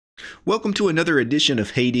Welcome to another edition of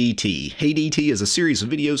Hey DT. Hey DT is a series of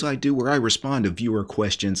videos I do where I respond to viewer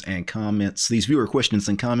questions and comments. These viewer questions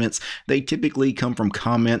and comments, they typically come from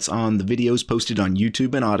comments on the videos posted on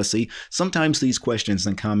YouTube and Odyssey. Sometimes these questions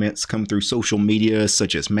and comments come through social media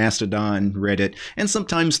such as Mastodon, Reddit, and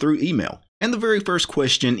sometimes through email. And the very first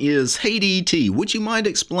question is, hey DT, would you mind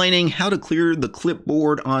explaining how to clear the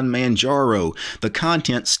clipboard on Manjaro? The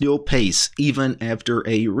content still pastes even after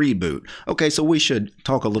a reboot. Okay, so we should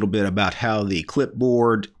talk a little bit about how the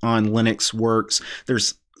clipboard on Linux works.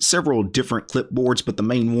 There's several different clipboards, but the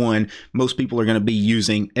main one, most people are going to be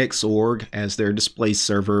using Xorg as their display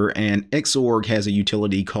server, and Xorg has a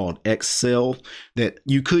utility called Xcel that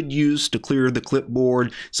you could use to clear the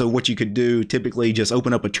clipboard. So what you could do, typically just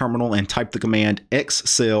open up a terminal and type the command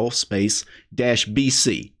xcel space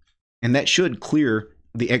 -bc, and that should clear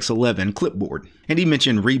the X11 clipboard. And he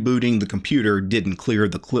mentioned rebooting the computer didn't clear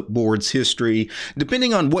the clipboard's history.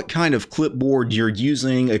 Depending on what kind of clipboard you're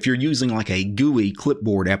using, if you're using like a GUI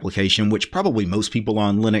clipboard application, which probably most people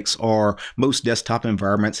on Linux are, most desktop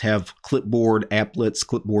environments have clipboard applets,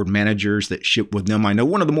 clipboard managers that ship with them. I know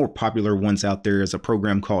one of the more popular ones out there is a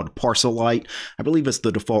program called Parcelite. I believe it's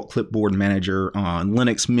the default clipboard manager on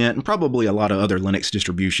Linux Mint and probably a lot of other Linux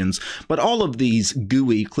distributions. But all of these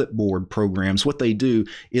GUI clipboard programs, what they do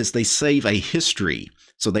is they save a history.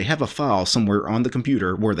 So they have a file somewhere on the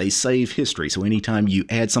computer where they save history. So anytime you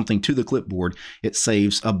add something to the clipboard, it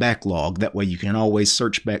saves a backlog. That way you can always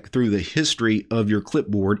search back through the history of your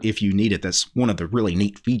clipboard if you need it. That's one of the really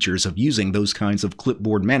neat features of using those kinds of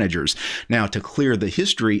clipboard managers. Now, to clear the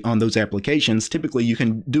history on those applications, typically you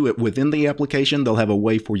can do it within the application. They'll have a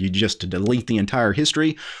way for you just to delete the entire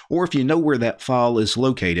history, or if you know where that file is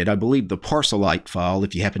located, I believe the Parcelite file,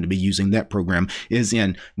 if you happen to be using that program, is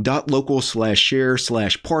in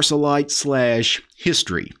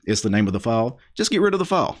 .local/share/parcelite/history is the name of the file. Just get rid of the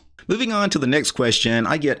file. Moving on to the next question,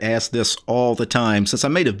 I get asked this all the time since I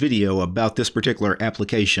made a video about this particular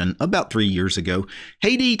application about 3 years ago.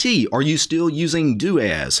 Hey DT, are you still using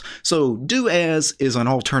doas? So doas is an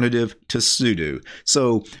alternative to sudo.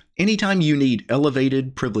 So anytime you need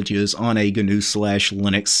elevated privileges on a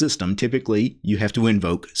GNU/Linux system, typically you have to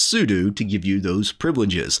invoke sudo to give you those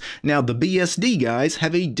privileges. Now the BSD guys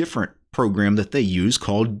have a different program that they use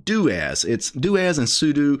called doas. It's doas and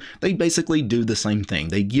sudo. They basically do the same thing.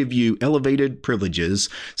 They give you elevated privileges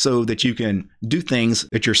so that you can do things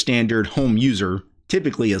that your standard home user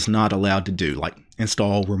typically is not allowed to do, like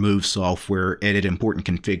install, remove software, edit important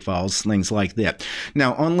config files, things like that.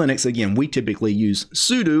 Now on Linux, again, we typically use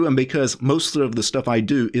sudo, and because most of the stuff I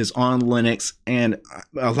do is on Linux and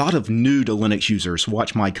a lot of new to Linux users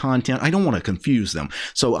watch my content, I don't want to confuse them.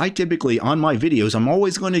 So I typically, on my videos, I'm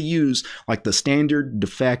always going to use like the standard de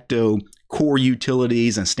facto core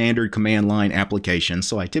utilities and standard command line applications.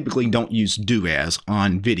 So I typically don't use doas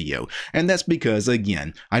on video. And that's because,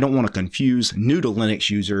 again, I don't want to confuse new to Linux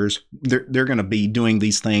users. They're going to be doing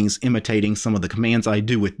these things, imitating some of the commands I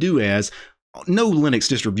do with doas. No Linux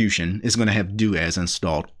distribution is going to have doas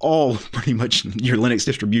installed. All pretty much your Linux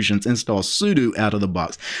distributions install sudo out of the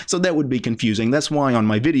box. So that would be confusing. That's why on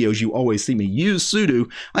my videos you always see me use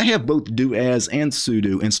sudo. I have both doas and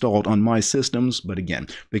sudo installed on my systems, but again,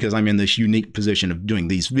 because I'm in this unique position of doing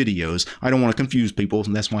these videos, I don't want to confuse people,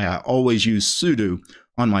 and that's why I always use sudo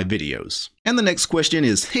on my videos. And the next question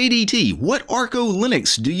is, hey DT, what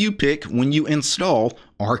ArcoLinux do you pick when you install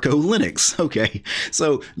ArcoLinux? Okay,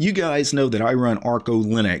 so you guys know that I run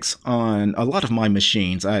ArcoLinux on a lot of my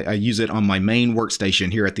machines. I use it on my main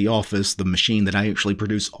workstation here at the office. The machine that I actually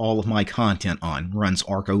produce all of my content on runs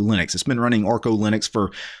ArcoLinux. It's been running ArcoLinux for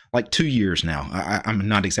like 2 years now. I'm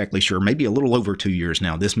not exactly sure, maybe a little over 2 years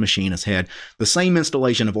now. This machine has had the same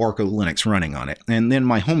installation of ArcoLinux running on it. And then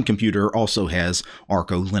my home computer also has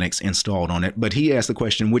ArcoLinux installed on it. But he asked the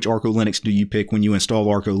question, which ArcoLinux do you pick when you install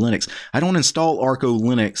ArcoLinux? I don't install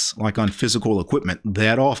ArcoLinux like on physical equipment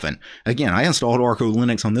that often. Again, I installed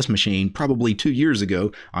ArcoLinux on this machine probably 2 years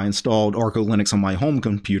ago. I installed ArcoLinux on my home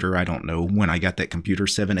computer. I don't know when I got that computer,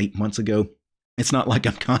 7-8 months ago. It's not like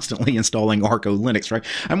I'm constantly installing ArcoLinux, right?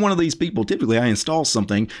 I'm one of these people, typically I install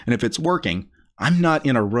something, and if it's working, I'm not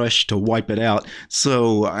in a rush to wipe it out.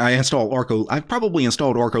 So I've probably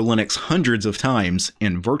installed ArcoLinux hundreds of times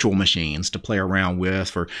in virtual machines to play around with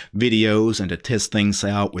for videos and to test things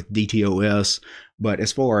out with DTOS. But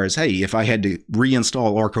as far as, hey, if I had to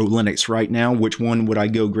reinstall ArcoLinux right now, which one would I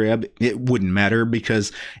go grab? It wouldn't matter,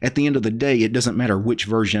 because at the end of the day, it doesn't matter which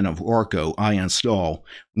version of Arco I install.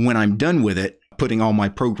 When I'm done with it, putting all my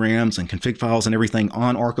programs and config files and everything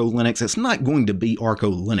on ArcoLinux, it's not going to be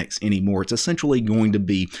ArcoLinux anymore. It's essentially going to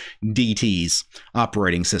be DT's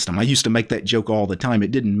operating system. I used to make that joke all the time. It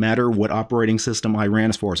didn't matter what operating system I ran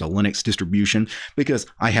as far as a Linux distribution, because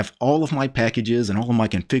I have all of my packages and all of my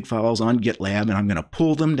config files on GitLab, and I'm going to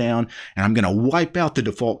pull them down and I'm going to wipe out the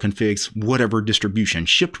default configs, whatever distribution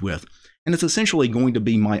shipped with. And it's essentially going to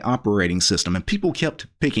be my operating system. And people kept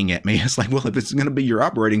picking at me. It's like, well, if it's going to be your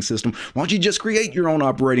operating system, why don't you just create your own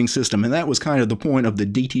operating system? And that was kind of the point of the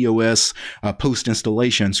DTOS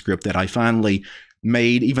post-installation script that I finally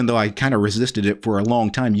made, even though I kind of resisted it for a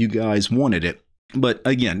long time. You guys wanted it. But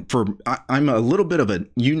again, I'm a little bit of a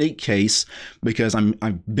unique case because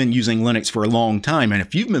I've been using Linux for a long time. And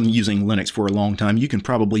if you've been using Linux for a long time, you can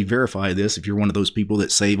probably verify this if you're one of those people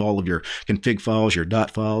that save all of your config files, your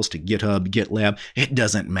dot files to GitHub, GitLab. It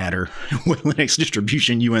doesn't matter what Linux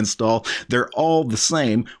distribution you install. They're all the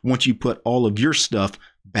same once you put all of your stuff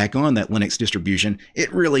back on that Linux distribution.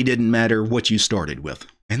 It really didn't matter what you started with.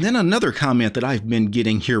 And then another comment that I've been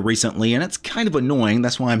getting here recently, and it's kind of annoying.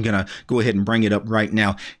 That's why I'm going to go ahead and bring it up right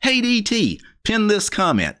now. Hey, DT, pin this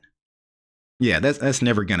comment. Yeah, that's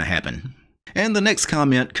never going to happen. And the next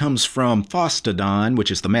comment comes from Fostodon,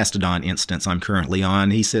 which is the Mastodon instance I'm currently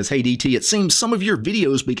on. He says, hey DT, it seems some of your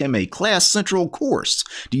videos became a Class Central course.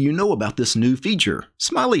 Do you know about this new feature?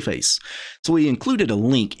 Smiley face. So he included a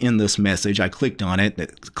link in this message. I clicked on it.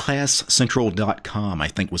 ClassCentral.com, I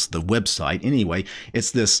think was the website. Anyway,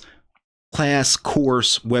 it's this class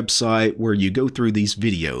course website where you go through these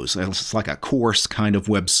videos. It's like a course kind of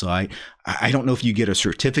website. I don't know if you get a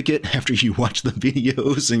certificate after you watch the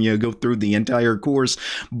videos and you go through the entire course,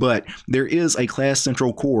 but there is a Class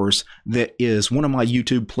Central course that is one of my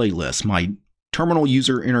YouTube playlists, my Terminal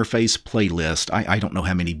User Interface playlist. I don't know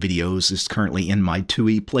how many videos is currently in my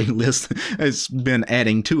 2E playlist. It's been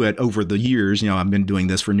adding to it over the years. You know, I've been doing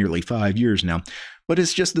this for nearly 5 years now. But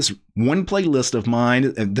it's just this one playlist of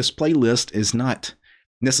mine. This playlist is not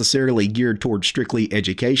necessarily geared towards strictly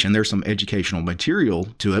education. There's some educational material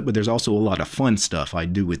to it, but there's also a lot of fun stuff I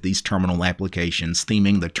do with these terminal applications,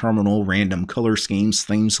 theming the terminal, random color schemes,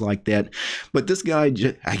 things like that. But this guy,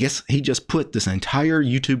 I guess he just put this entire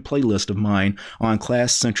YouTube playlist of mine on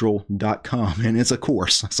ClassCentral.com, and it's a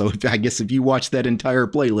course. So I guess if you watch that entire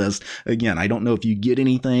playlist, again, I don't know if you get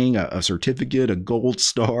anything, a certificate, a gold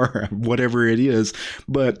star, whatever it is,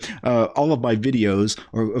 but all of my videos,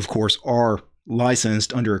 of course, are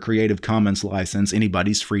licensed under a Creative Commons license.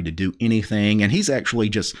 Anybody's free to do anything, and he's actually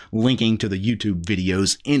just linking to the YouTube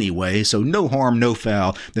videos anyway, so no harm, no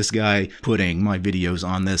foul, this guy putting my videos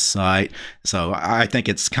on this site. So I think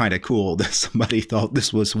it's kind of cool that somebody thought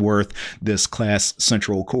this was worth this Class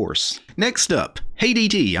Central course. Next up, hey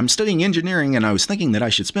DT, I'm studying engineering and I was thinking that I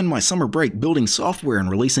should spend my summer break building software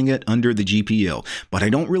and releasing it under the GPL, but I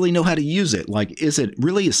don't really know how to use it. Like, is it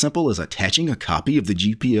really as simple as attaching a copy of the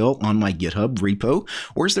GPL on my GitHub repo,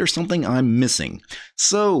 or is there something I'm missing?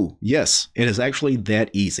 So yes, it is actually that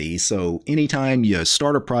easy. So anytime you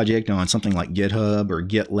start a project on something like GitHub or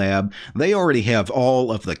GitLab, they already have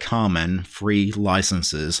all of the common free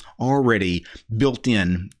licenses already built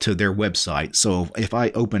in to their website. So if I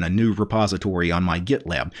open a new repository on my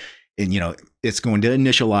GitLab, and it's going to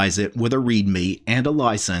initialize it with a README and a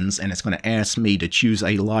license, and it's going to ask me to choose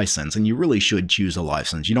a license. And you really should choose a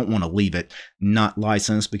license. You don't want to leave it not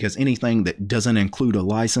licensed, because anything that doesn't include a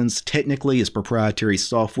license technically is proprietary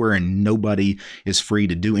software and nobody is free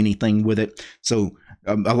to do anything with it. So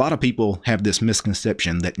a lot of people have this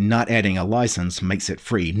misconception that not adding a license makes it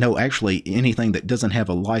free. No, actually, anything that doesn't have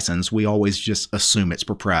a license, we always just assume it's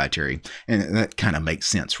proprietary. And that kind of makes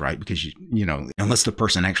sense, right? Because, unless the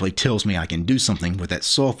person actually tells me I can do something with that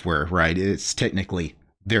software, right, it's technically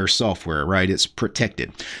their software, right? It's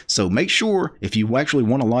protected. So make sure if you actually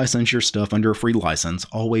want to license your stuff under a free license,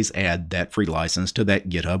 always add that free license to that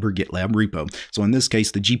GitHub or GitLab repo. So in this case,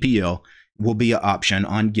 the GPL will be an option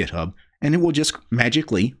on GitHub, and it will just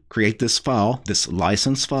magically create this file, this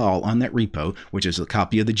license file on that repo, which is a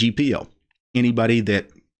copy of the GPL. Anybody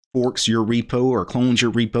that forks your repo or clones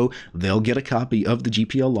your repo, they'll get a copy of the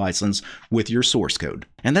GPL license with your source code.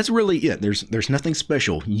 And that's really it. There's nothing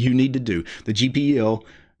special you need to do. The GPL,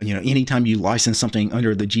 anytime you license something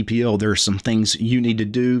under the GPL, there are some things you need to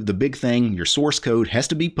do. The big thing, your source code has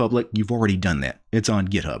to be public. You've already done that. It's on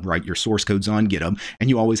GitHub, right? Your source code's on GitHub, and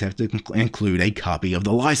you always have to include a copy of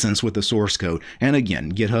the license with the source code. And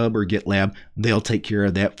again, GitHub or GitLab, they'll take care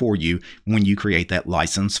of that for you when you create that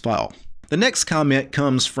license file. The next comment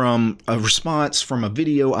comes from a response from a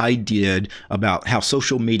video I did about how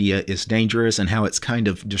social media is dangerous and how it's kind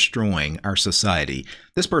of destroying our society.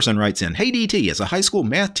 This person writes in, "Hey DT, as a high school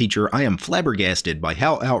math teacher, I am flabbergasted by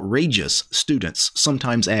how outrageous students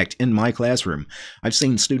sometimes act in my classroom. I've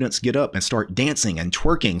seen students get up and start dancing and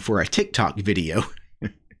twerking for a TikTok video."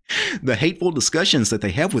 The hateful discussions that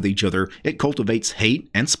they have with each other, it cultivates hate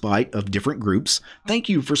and spite of different groups. Thank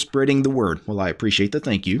you for spreading the word. Well, I appreciate the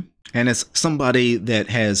thank you. And as somebody that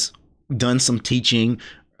has done some teaching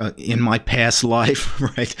in my past life,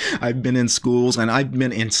 right? I've been in schools, and I've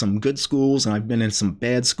been in some good schools, and I've been in some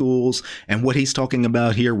bad schools. And what he's talking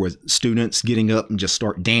about here was students getting up and just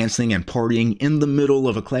start dancing and partying in the middle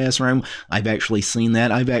of a classroom. I've actually seen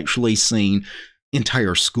that. I've actually seen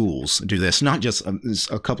entire schools do this, not just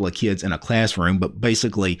a couple of kids in a classroom, but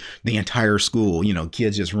basically the entire school, you know,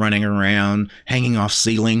 kids just running around, hanging off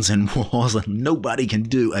ceilings and walls, and nobody can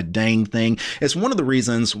do a dang thing. It's one of the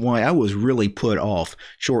reasons why I was really put off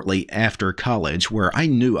shortly after college, where I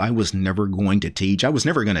knew I was never going to teach. I was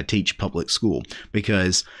never going to teach public school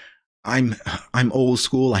because I'm old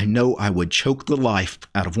school. I know I would choke the life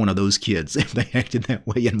out of one of those kids if they acted that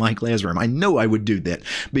way in my classroom. I know I would do that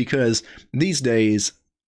because these days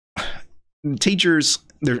teachers,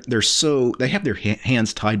 they have their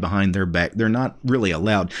hands tied behind their back. They're not really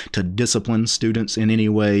allowed to discipline students in any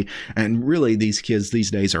way. And really, these kids these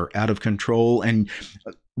days are out of control. And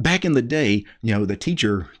back in the day, you know, the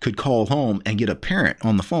teacher could call home and get a parent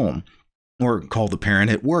on the phone, or call the parent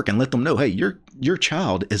at work and let them know, hey, your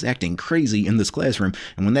child is acting crazy in this classroom.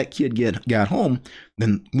 And when that kid got home,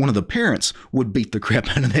 then one of the parents would beat the crap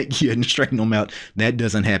out of that kid and straighten them out. That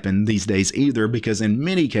doesn't happen these days either, because in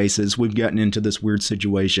many cases, we've gotten into this weird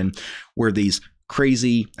situation where these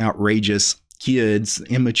crazy, outrageous kids,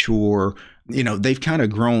 immature, you know, they've kind of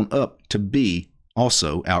grown up to be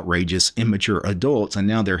also outrageous, immature adults. And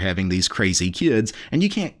now they're having these crazy kids, and you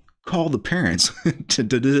can't call the parents to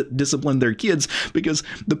discipline their kids, because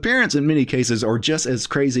the parents in many cases are just as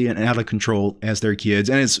crazy and out of control as their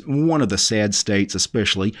kids. And it's one of the sad states,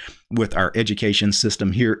 especially with our education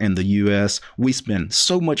system here in the U.S. We spend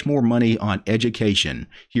so much more money on education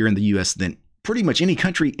here in the U.S. than pretty much any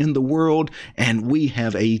country in the world, and we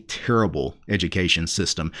have a terrible education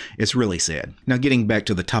system. It's really sad. Now, getting back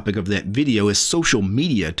to the topic of that video, is social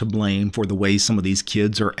media to blame for the way some of these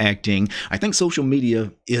kids are acting? I think social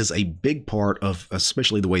media is a big part of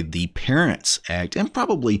especially the way the parents act, and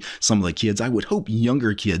probably some of the kids. I would hope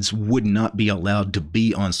younger kids would not be allowed to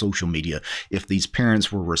be on social media. If these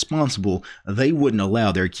parents were responsible, they wouldn't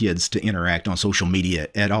allow their kids to interact on social media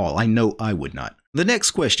at all. I know I would not. The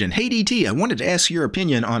next question, hey DT, I wanted to ask your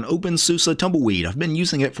opinion on Opensuse Tumbleweed. I've been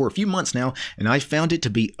using it for a few months now, and I found it to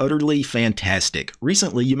be utterly fantastic.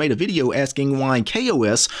 Recently, you made a video asking why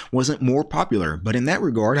KOS wasn't more popular, but in that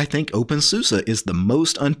regard, I think Opensuse is the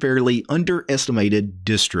most unfairly underestimated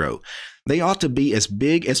distro. They ought to be as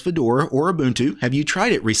big as Fedora or Ubuntu. Have you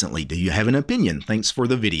tried it recently? Do you have an opinion? Thanks for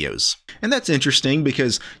the videos. And that's interesting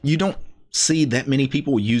because you don't see that many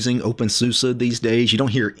people using Opensuse these days. You don't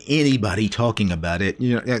hear anybody talking about it,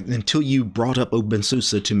 you know, until you brought up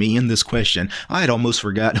Opensuse to me in this question. I had almost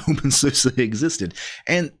forgot Opensuse existed.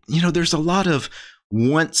 And, you know, there's a lot of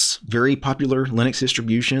once very popular Linux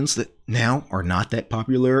distributions that now are not that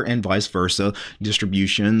popular, and vice versa.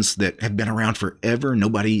 Distributions that have been around forever,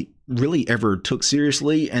 nobody really ever took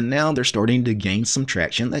seriously, and now they're starting to gain some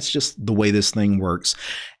traction. That's just the way this thing works.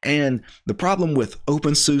 And the problem with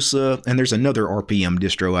Opensuse, and there's another RPM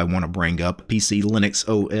distro I want to bring up, PC Linux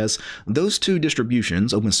OS. Those two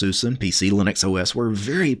distributions, Opensuse and PC Linux OS, were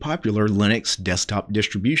very popular Linux desktop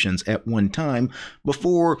distributions at one time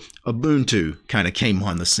before Ubuntu kind of came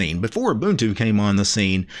on the scene. Before Ubuntu came on the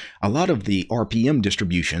scene, a lot of the RPM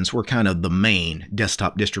distributions were kind of the main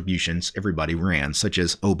desktop distributions everybody ran, such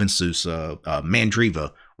as Opensuse.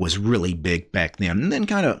 Manjaro was really big back then, and then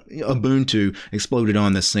kind of Ubuntu exploded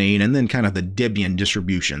on the scene, and then kind of the Debian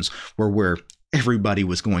distributions were where everybody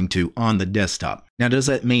was going to on the desktop. Now, does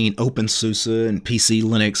that mean Opensuse and PC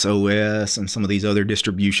Linux OS and some of these other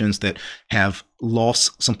distributions that have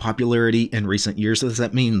lost some popularity in recent years, does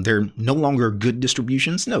that mean they're no longer good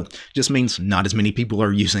distributions? No, it just means not as many people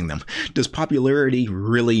are using them. Does popularity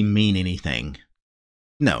really mean anything?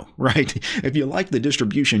 No, right? If you like the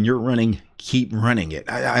distribution you're running, keep running it.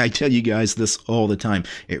 I tell you guys this all the time.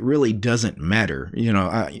 It really doesn't matter. You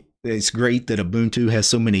know, It's great that Ubuntu has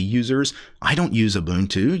so many users. I don't use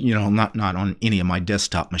Ubuntu, not on any of my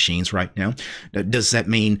desktop machines right now. Does that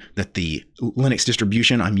mean that the Linux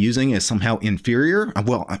distribution I'm using is somehow inferior?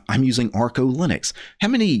 Well, I'm using ArcoLinux. How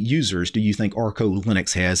many users do you think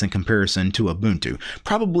ArcoLinux has in comparison to Ubuntu?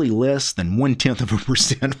 Probably less than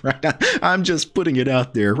 0.1%, right? I'm just putting it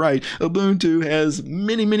out there, right? Ubuntu has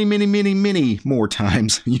many more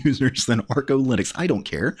times users than ArcoLinux. I don't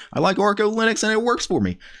care. I like ArcoLinux and it works for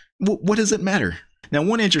me. What does it matter? Now,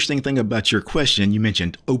 one interesting thing about your question, you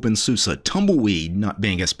mentioned Opensuse Tumbleweed not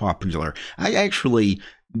being as popular. I actually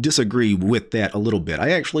disagree with that a little bit.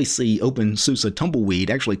 I actually see Opensuse Tumbleweed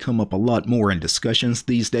actually come up a lot more in discussions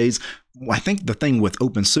these days. I think the thing with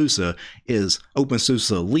Opensuse is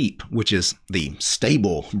Opensuse Leap, which is the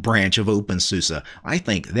stable branch of Opensuse. I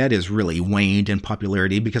think that has really waned in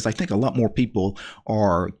popularity because I think a lot more people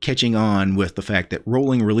are catching on with the fact that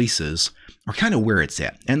rolling releases are kind of where it's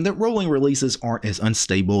at, and that rolling releases aren't as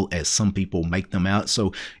unstable as some people make them out.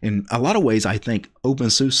 So in a lot of ways, I think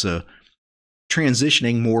Opensuse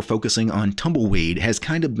transitioning more, focusing on Tumbleweed, has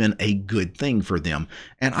kind of been a good thing for them.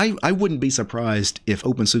 And I wouldn't be surprised if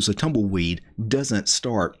Opensuse Tumbleweed doesn't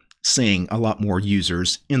start seeing a lot more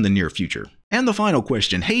users in the near future. And the final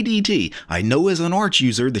question, hey DT, I know as an Arch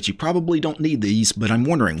user that you probably don't need these, but I'm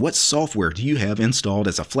wondering what software do you have installed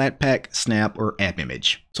as a Flatpak, Snap, or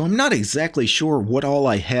AppImage? So I'm not exactly sure what all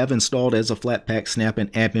I have installed as a Flatpak, Snap,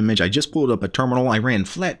 and AppImage. I just pulled up a terminal, I ran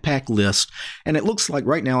Flatpak list, and it looks like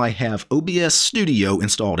right now I have OBS Studio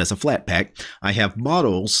installed as a Flatpak. I have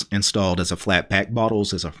Bottles installed as a Flatpak.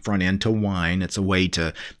 Bottles is a front end to Wine. It's a way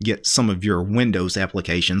to get some of your Windows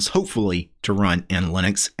applications, hopefully, to run in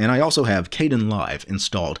Linux. And I also have Kdenlive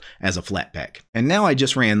installed as a Flatpak. And now I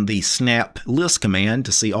just ran the snap list command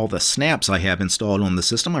to see all the snaps I have installed on the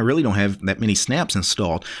system. I really don't have that many snaps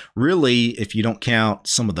installed. Really, if you don't count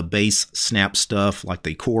some of the base snap stuff like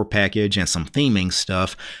the core package and some theming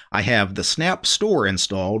stuff, I have the Snap Store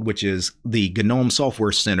installed, which is the GNOME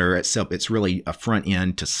Software Center, except it's really a front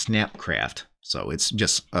end to Snapcraft. So it's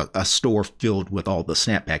just a store filled with all the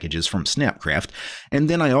snap packages from Snapcraft. And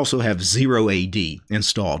then I also have ZeroAD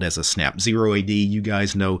installed as a snap. ZeroAD, you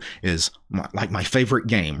guys know, is like my favorite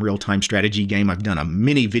game, real-time strategy game. I've done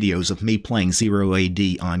many videos of me playing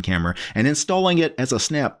ZeroAD on camera. And installing it as a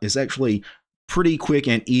snap is actually pretty quick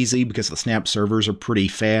and easy because the Snap servers are pretty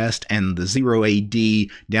fast and the ZeroAD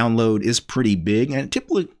download is pretty big, and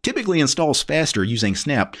it typically installs faster using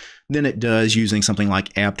Snap than it does using something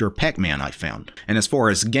like apt or Pacman, I found. And as far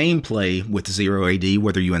as gameplay with ZeroAD,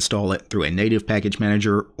 whether you install it through a native package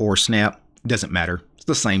manager or Snap, doesn't matter. It's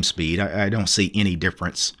the same speed. I don't see any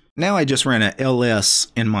difference. Now I just ran a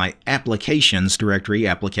ls in my applications directory.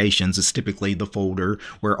 Applications is typically the folder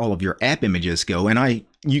where all of your app images go, and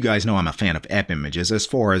you guys know I'm a fan of AppImages. As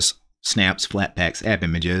far as snaps, Flatpaks,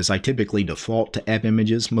 AppImages, I typically default to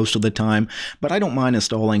AppImages most of the time, but I don't mind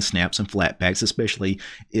installing snaps and Flatpaks, especially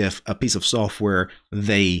if a piece of software,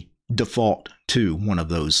 they default to one of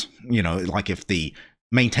those, like if the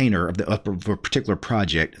maintainer of a particular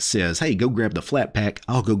project says, hey, go grab the Flatpak,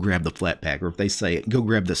 I'll go grab the Flatpak. Or if they say, go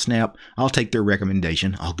grab the snap, I'll take their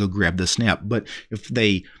recommendation, I'll go grab the snap. But if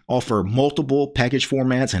they offer multiple package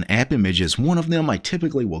formats and app images, one of them, I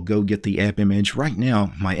typically will go get the app image. Right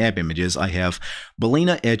now, my app images, I have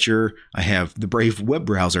Balena Etcher, I have the Brave web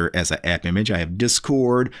browser as an app image, I have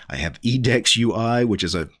Discord, I have Edex UI, which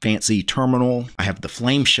is a fancy terminal, I have the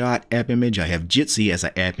Flameshot app image, I have Jitsi as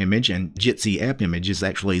an app image, and Jitsi app image is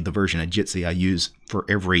actually the version of Jitsi I use for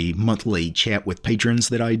every monthly chat with patrons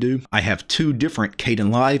that I do. I have two different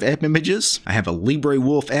Kdenlive app images. I have a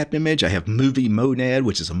LibreWolf app image. I have Movie Monad,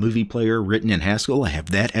 which is a movie player written in Haskell. I have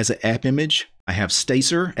that as an app image. I have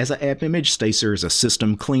Stacer as an app image. Stacer is a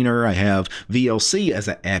system cleaner. I have VLC as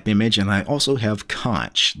an app image, and I also have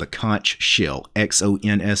Conch, the Conch shell,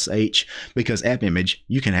 XONSH, because app image,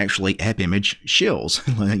 you can actually app image shells.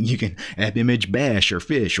 You can app image bash or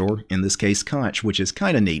fish, or in this case, Conch, which is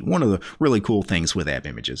kind of neat. One of the really cool things with app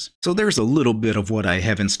images. So there's a little bit of what I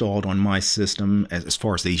have installed on my system as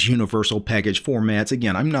far as these universal package formats.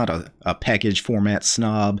 Again, I'm not a package format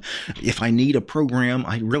snob. If I need a program,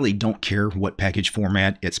 I really don't care what package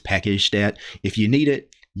format it's packaged at. If you need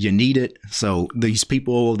it, you need it. So these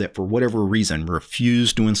people that for whatever reason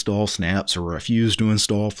refuse to install snaps or refuse to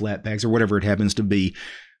install Flatpaks or whatever it happens to be,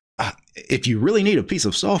 if you really need a piece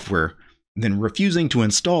of software, then refusing to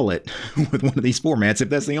install it with one of these formats, if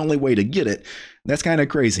that's the only way to get it, that's kind of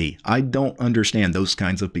crazy. I don't understand those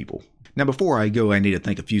kinds of people. Now, before I go, I need to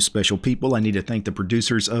thank a few special people. I need to thank the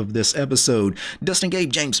producers of this episode: Dustin,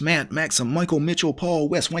 Gabe, James, Matt, Maxim, Michael, Mitchell, Paul,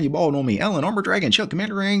 Wes, Why You Balled on Me, Alan, Armor Dragon, Chuck,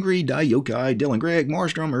 Commander Angry, Die Yokai, Dylan, Greg,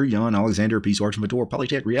 Mars Drummer, Jan, Alexander, Peace, Arch, Mator,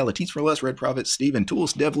 Polytech, Realities for Less, Red Prophet, Steven,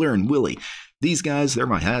 Tools, Devler, and Willie. These guys, they're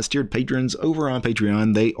my highest tiered patrons over on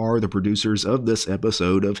Patreon. They are the producers of this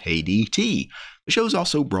episode of Hey DT. The show is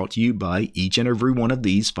also brought to you by each and every one of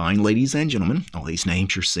these fine ladies and gentlemen. All these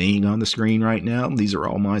names you're seeing on the screen right now, these are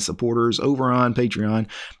all my supporters over on Patreon,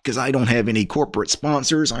 because I don't have any corporate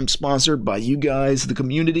sponsors. I'm sponsored by you guys, the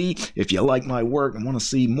community. If you like my work and want to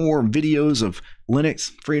see more videos of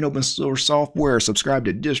Linux, free and open source software, subscribe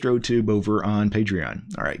to DistroTube over on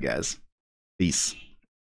Patreon. All right, guys. Peace.